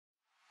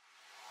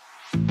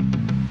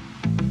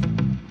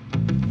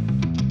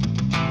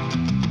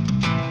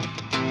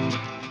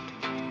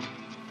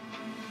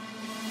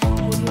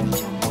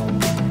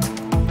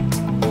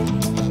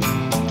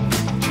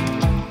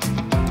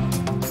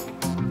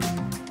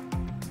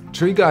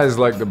Tree guys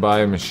like to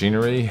buy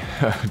machinery.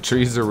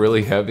 Trees are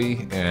really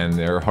heavy and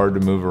they're hard to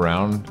move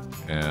around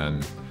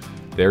and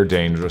they're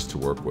dangerous to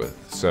work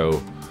with.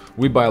 So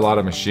we buy a lot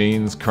of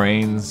machines,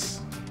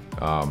 cranes,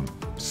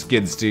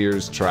 skid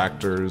steers,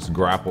 tractors,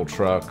 grapple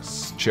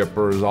trucks,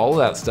 chippers. All of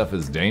that stuff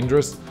is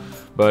dangerous,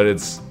 but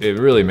it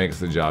really makes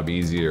the job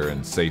easier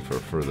and safer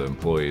for the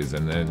employees,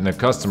 and then the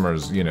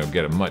customers, you know,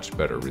 get a much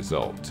better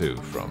result too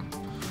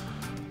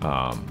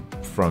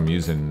from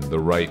using the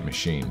right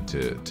machine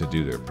to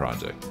do their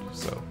project.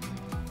 So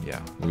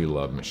yeah, we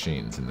love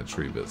machines in the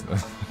tree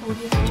business.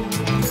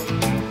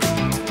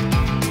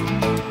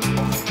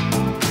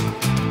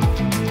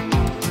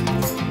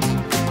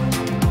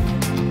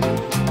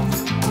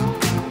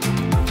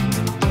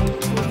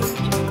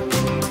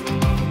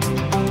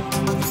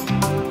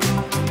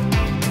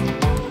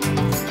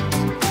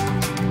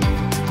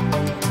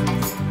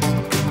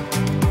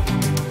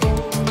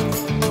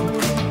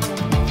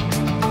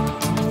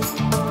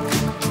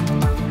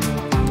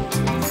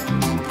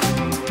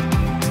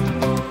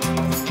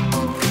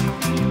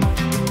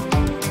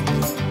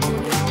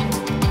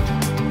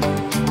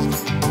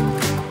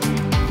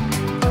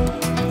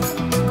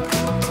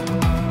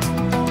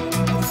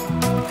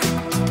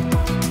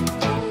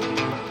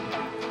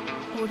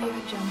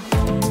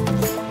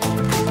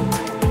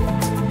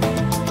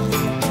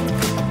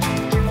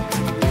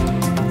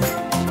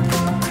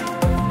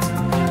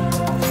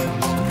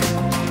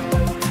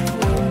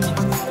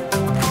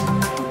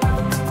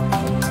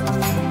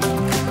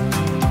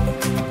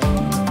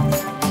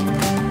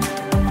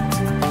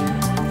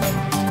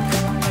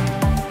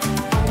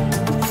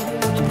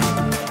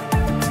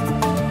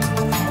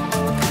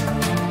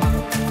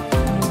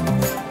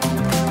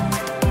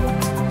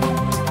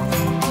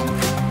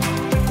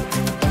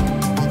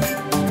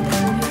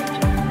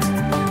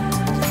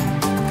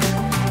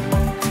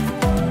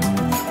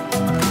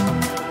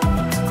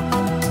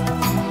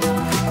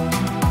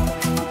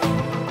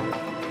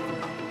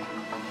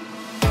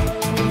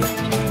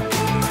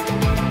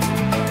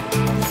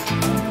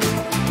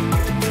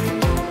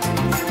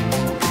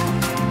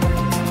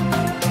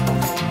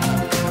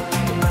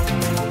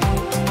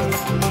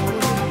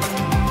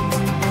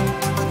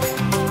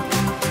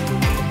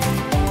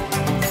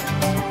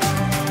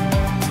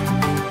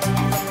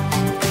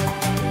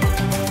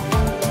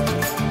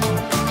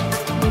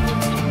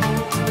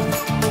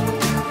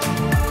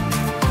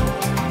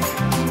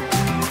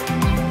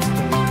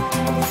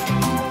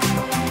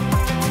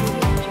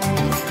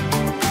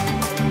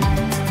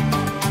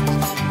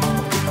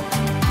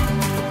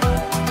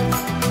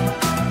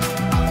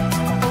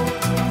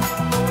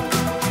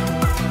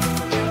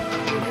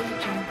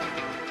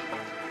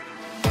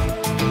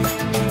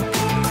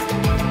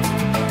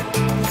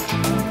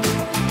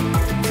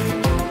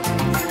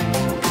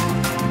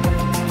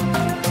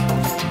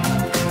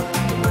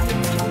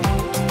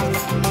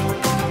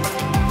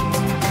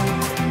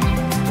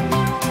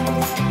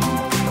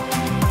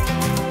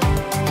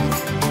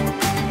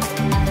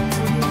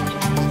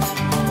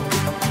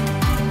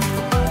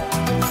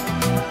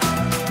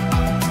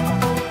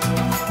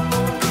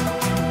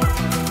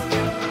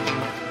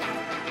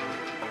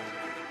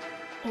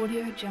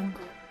 Audio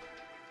Jungle.